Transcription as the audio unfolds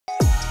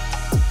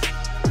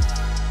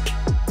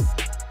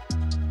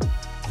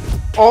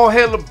All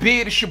hail a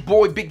beard, it's your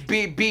boy Big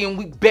Beard B, and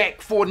we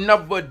back for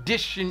another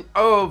edition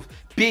of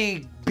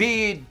Big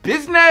Beard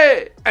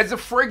Business. As a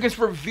fragrance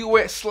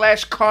reviewer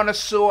slash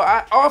connoisseur,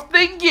 I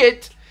often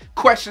get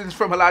questions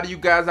from a lot of you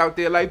guys out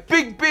there like,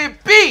 Big Beard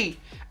B,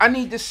 I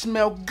need to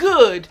smell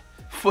good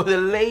for the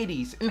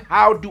ladies, and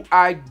how do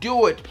I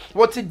do it?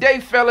 Well,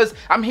 today, fellas,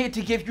 I'm here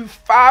to give you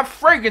 5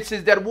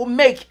 fragrances that will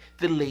make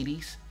the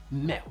ladies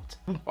melt.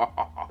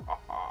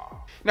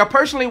 Now,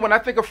 personally, when I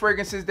think of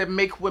fragrances that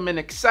make women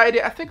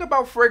excited, I think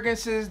about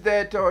fragrances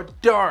that are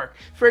dark,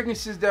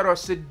 fragrances that are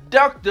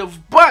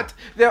seductive, but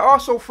there are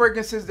also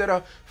fragrances that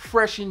are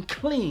fresh and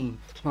clean,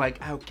 like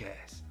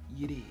Outcast.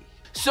 You dig?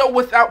 So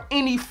without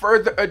any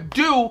further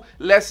ado,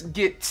 let's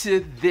get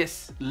to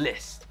this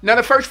list. Now,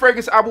 the first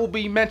fragrance I will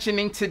be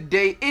mentioning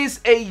today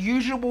is a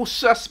usual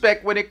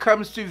suspect when it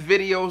comes to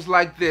videos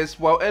like this,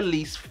 well, at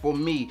least for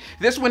me.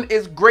 This one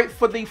is great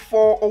for the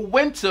fall or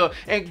winter,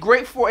 and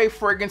great for a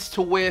fragrance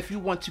to wear if you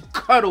want to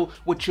cuddle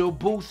with your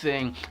boo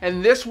thing.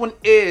 And this one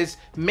is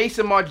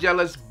Maison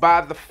Margiela's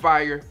By the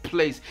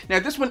Fireplace.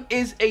 Now, this one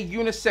is a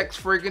unisex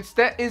fragrance.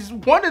 That is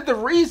one of the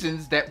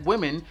reasons that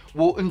women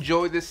will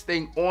enjoy this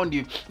thing on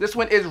you. This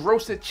one is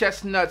roasted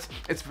chestnuts,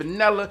 it's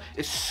vanilla,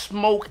 it's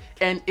smoke,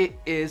 and it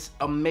is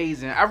amazing.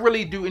 I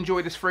really do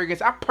enjoy this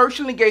fragrance. I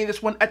personally gave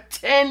this one a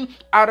 10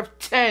 out of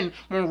 10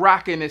 when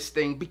rocking this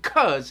thing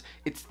because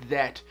it's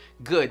that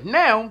good.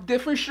 Now,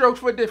 different strokes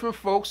for different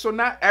folks, so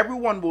not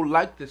everyone will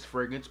like this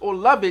fragrance or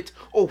love it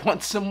or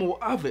want some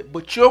more of it,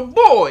 but your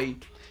boy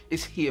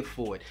is here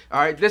for it.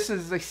 All right, this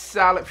is a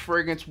solid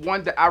fragrance,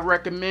 one that I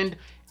recommend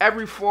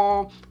every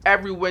fall,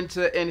 every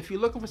winter, and if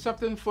you're looking for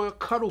something for a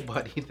cuddle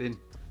buddy, then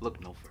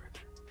look no further.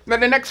 Now,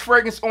 the next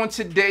fragrance on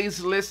today's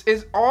list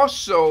is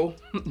also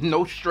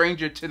no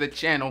stranger to the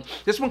channel.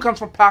 This one comes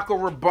from Paco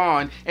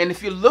Rabanne, and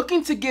if you're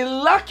looking to get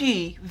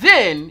lucky,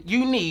 then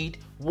you need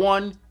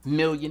 1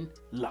 million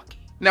lucky.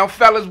 Now,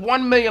 fellas,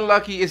 1 million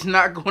lucky is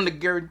not going to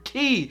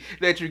guarantee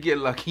that you get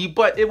lucky,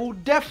 but it will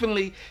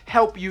definitely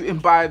help you in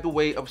by the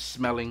way of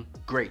smelling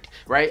great,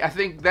 right? I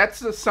think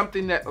that's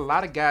something that a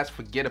lot of guys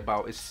forget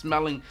about, is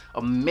smelling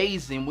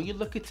amazing when you're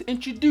looking to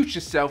introduce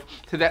yourself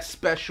to that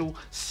special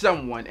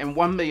someone. And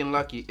 1 million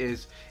lucky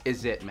is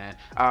it, man.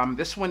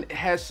 This one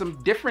has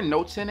some different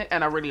notes in it,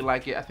 and I really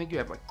like it. I think you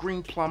have like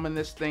green plum in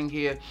this thing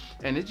here,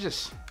 and it's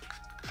just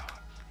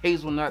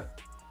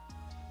hazelnut.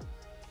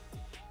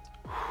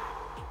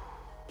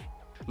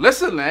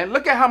 Listen, man,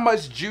 look at how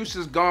much juice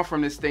is gone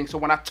from this thing. So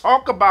when I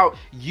talk about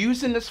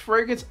using this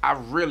fragrance,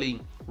 I really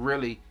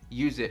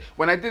use it.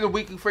 When I did the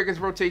weekly fragrance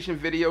rotation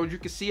videos, you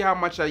can see how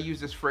much I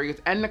use this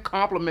fragrance and the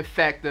compliment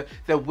factor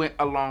that went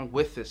along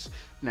with this.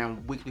 Now,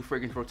 weekly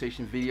fragrance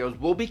rotation videos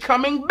will be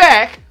coming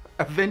back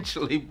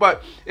eventually,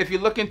 but if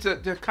you're looking to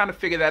kind of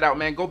figure that out,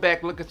 man, go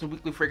back, look at some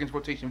weekly fragrance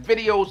rotation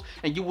videos,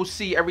 and you will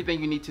see everything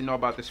you need to know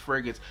about this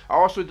fragrance. I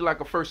also do like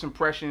a first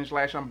impression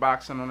slash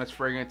unboxing on this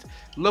fragrance.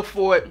 Look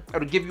for it.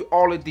 It'll give you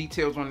all the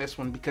details on this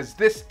one because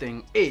this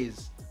thing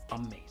is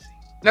amazing.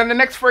 Now, the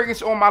next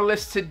fragrance on my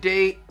list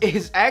today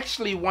is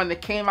actually one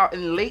that came out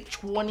in late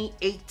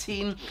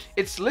 2018.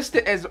 It's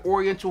listed as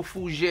Oriental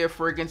Fougere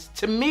fragrance.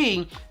 To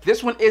me,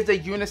 this one is a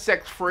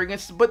unisex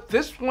fragrance, but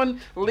this one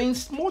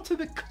leans more to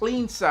the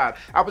clean side.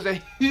 I was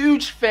a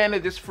huge fan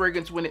of this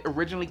fragrance when it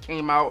originally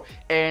came out,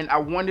 and I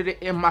wanted it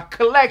in my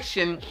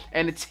collection,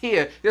 and it's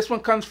here. This one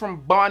comes from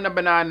Bar No.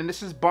 9, and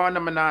this is Bar No.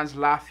 9's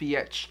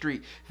Lafayette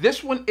Street.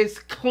 This one is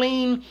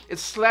clean,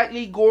 it's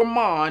slightly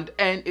gourmand,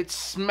 and it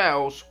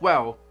smells,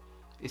 well,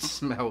 it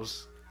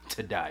smells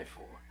to die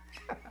for.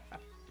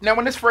 Now,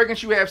 in this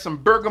fragrance, you have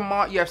some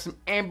bergamot, you have some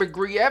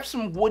ambergris, you have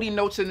some woody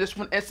notes in this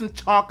one, and some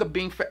tonka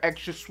bean for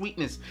extra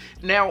sweetness.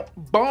 Now,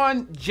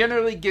 Bond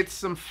generally gets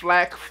some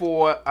flack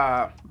for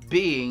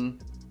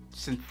being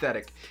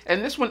synthetic,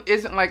 and this one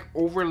isn't like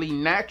overly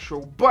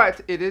natural,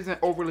 but it isn't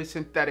overly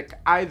synthetic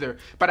either.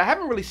 But I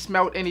haven't really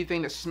smelled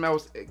anything that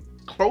smells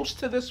close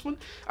to this one.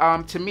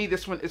 To me,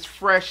 this one is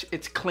fresh,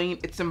 it's clean,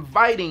 it's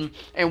inviting,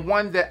 and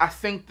one that I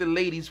think the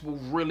ladies will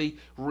really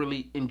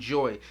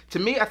enjoy. To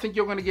me, I think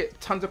you're going to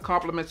get tons of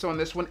compliments on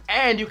this one,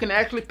 and you can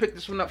actually pick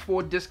this one up for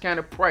a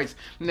discounted price.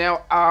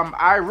 Now,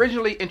 I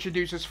originally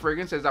introduced this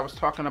fragrance as I was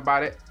talking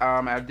about it.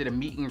 I did a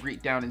meet and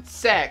greet down in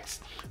Saks,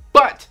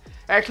 but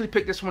I actually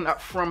picked this one up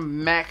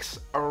from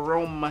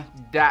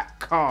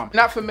MaxAroma.com.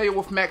 Not familiar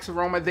with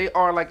MaxAroma, they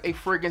are like a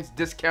fragrance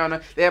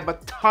discounter. They have a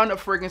ton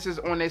of fragrances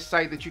on their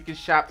site that you can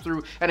shop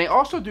through, and they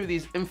also do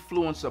these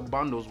influencer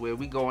bundles where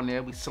we go in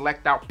there, we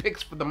select out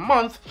picks for the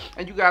month,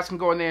 and you guys can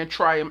go in there and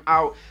try them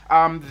out.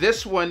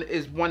 This one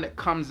is one that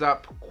comes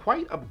up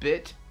quite a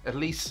bit, at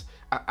least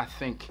I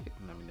think.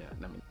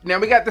 Now,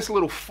 we got this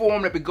little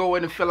form that we go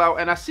in and fill out,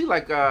 and I see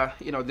like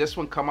you know, this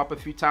one come up a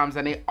few times,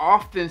 and they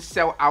often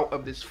sell out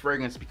of this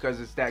fragrance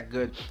because it's that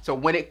good. So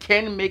when it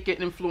can make an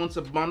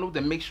influencer bundle,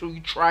 then make sure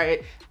you try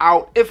it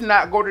out. If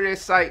not, go to their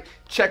site,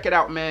 check it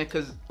out, man,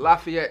 because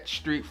Lafayette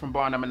Street from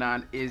Bar No.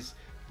 9 is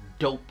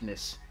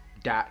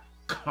dopeness.com.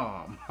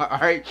 All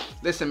right,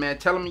 listen, man,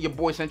 tell them your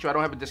boy sent you. I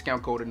don't have a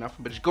discount code enough,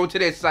 but just go to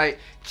their site,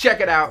 check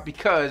it out,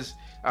 because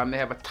They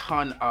have a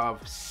ton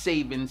of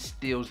savings,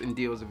 deals, and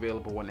deals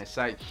available on their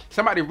site.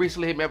 Somebody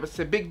recently hit me up and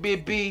said, Big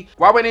B,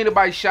 why would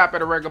anybody shop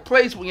at a regular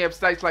place when you have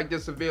sites like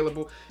this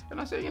available? And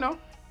I said, you know,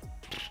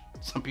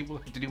 some people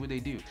like to do what they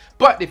do.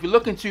 But if you're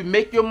looking to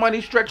make your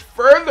money stretch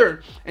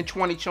further in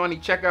 2020,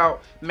 check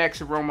out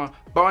MaxAroma.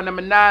 Bar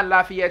number 9,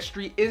 Lafayette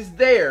Street is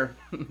there.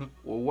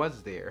 Or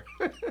was there.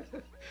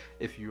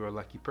 If you're a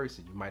lucky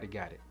person, you might have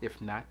got it.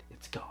 If not,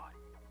 it's gone.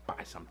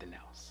 Buy something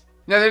else.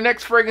 Now, the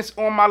next fragrance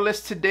on my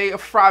list today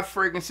of 5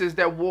 fragrances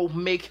that will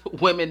make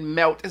women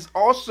melt is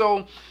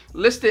also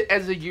listed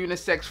as a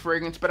unisex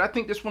fragrance, but I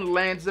think this one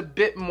lands a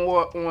bit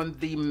more on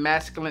the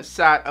masculine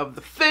side of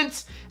the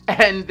fence,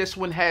 and this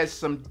one has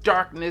some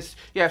darkness,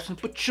 you have some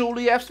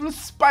patchouli, you have some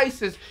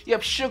spices, you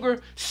have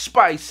sugar,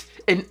 spice,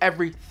 and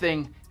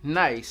everything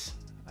nice.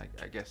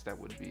 I guess that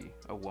would be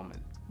a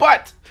woman.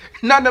 But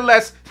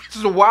nonetheless, this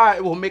is why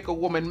it will make a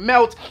woman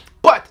melt.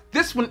 But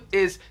this one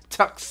is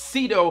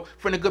Tuxedo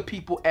from the good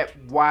people at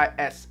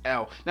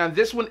YSL. Now,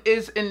 this one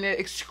is in the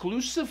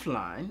exclusive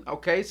line,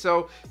 okay?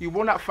 So you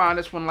will not find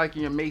this one like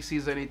in your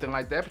Macy's or anything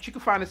like that, but you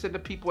can find this at the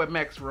people at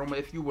MaxAroma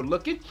if you were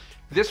looking.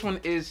 This one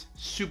is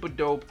super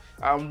dope.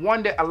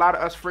 One that a lot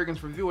of us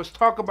fragrance reviewers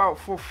talk about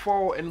for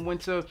fall and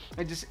winter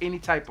and just any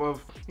type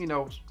of, you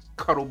know,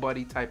 cuddle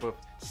buddy type of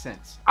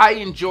scents. I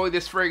enjoy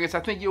this fragrance.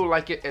 I think you'll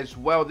like it as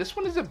well. This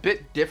one is a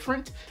bit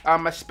different,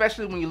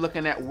 especially when you're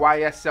looking at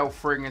YSL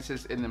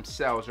fragrances in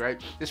themselves,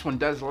 right? This one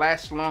does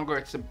last longer.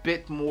 It's a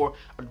bit more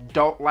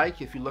adult-like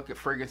if you look at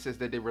fragrances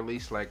that they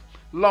release like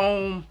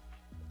L'Homme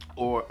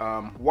or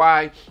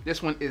Y.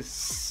 This one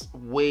is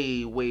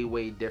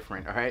way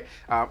different. All right,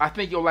 I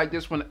think you'll like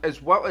this one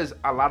as well as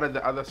a lot of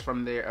the others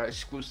from their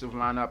exclusive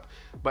lineup,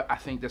 but I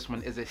think this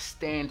one is a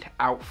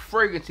standout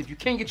fragrance. If you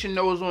can't get your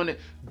nose on it,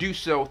 do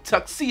so.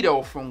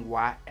 Tuxedo from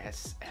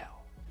YSL.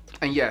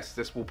 And yes,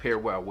 this will pair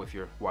well with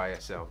your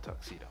YSL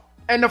Tuxedo.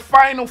 And the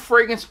final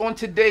fragrance on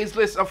today's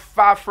list of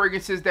 5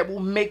 fragrances that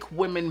will make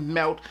women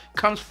melt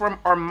comes from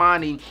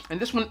Armani, and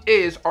this one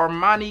is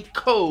Armani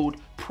Code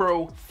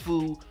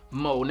Perfume.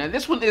 Now,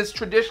 this one is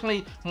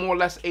traditionally more or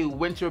less a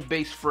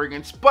winter-based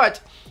fragrance, but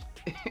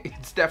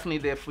it's definitely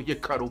there for your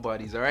cuddle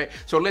buddies, all right?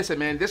 So listen,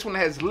 man, this one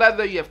has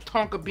leather, you have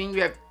tonka bean,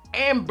 you have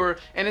amber,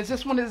 and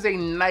this one is a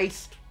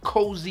nice,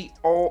 cozy,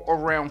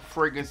 all-around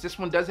fragrance. This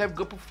one does have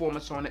good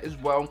performance on it as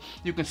well.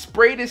 You can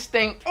spray this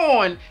thing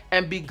on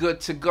and be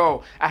good to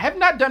go. I have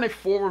not done a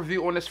full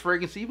review on this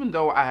fragrance, even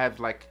though I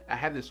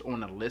have this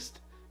on a list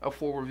of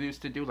 4 reviews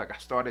to do. Like, I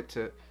started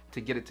to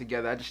get it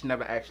together. I just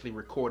never actually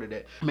recorded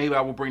it. Maybe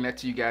I will bring that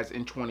to you guys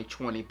in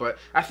 2020, but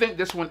I think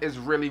this one is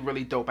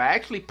really dope. I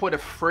actually put a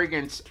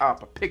fragrance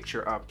up, a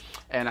picture up,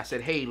 and I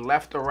said, hey,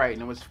 left or right,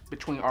 and it was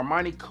between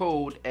Armani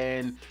Code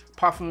and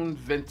Parfums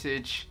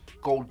Vintage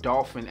Gold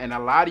Dolphin, and a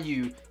lot of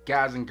you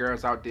guys and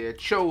girls out there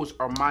chose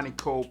Armani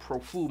Code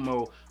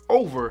Profumo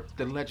over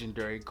the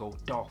legendary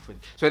Gold Dolphin.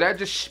 So that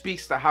just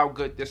speaks to how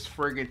good this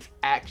fragrance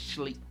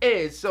actually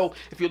is. So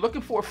if you're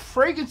looking for a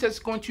fragrance that's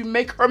going to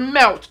make her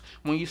melt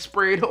when you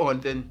spray it on,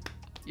 then,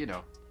 you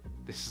know,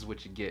 this is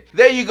what you get.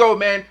 There you go,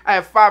 man. I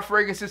have 5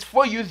 fragrances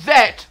for you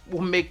that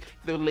will make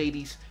the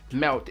ladies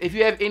melt. If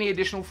you have any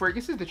additional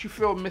fragrances that you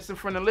feel missing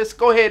from the list,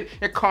 go ahead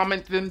and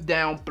comment them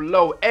down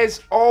below.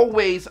 As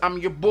always, I'm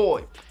your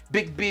boy,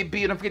 Big B.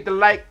 Don't forget to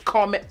like,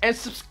 comment, and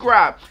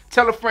subscribe.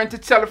 Tell a friend to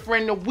tell a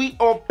friend that we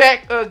are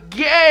back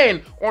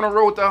again on the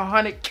road to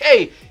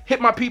 100K.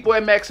 Hit my people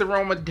at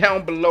MaxAroma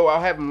down below.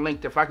 I'll have them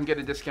linked. If I can get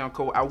a discount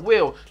code, I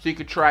will, so you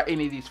can try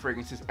any of these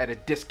fragrances at a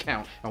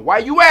discount. And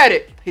while you at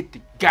it, hit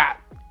the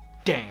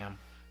goddamn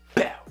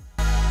bell.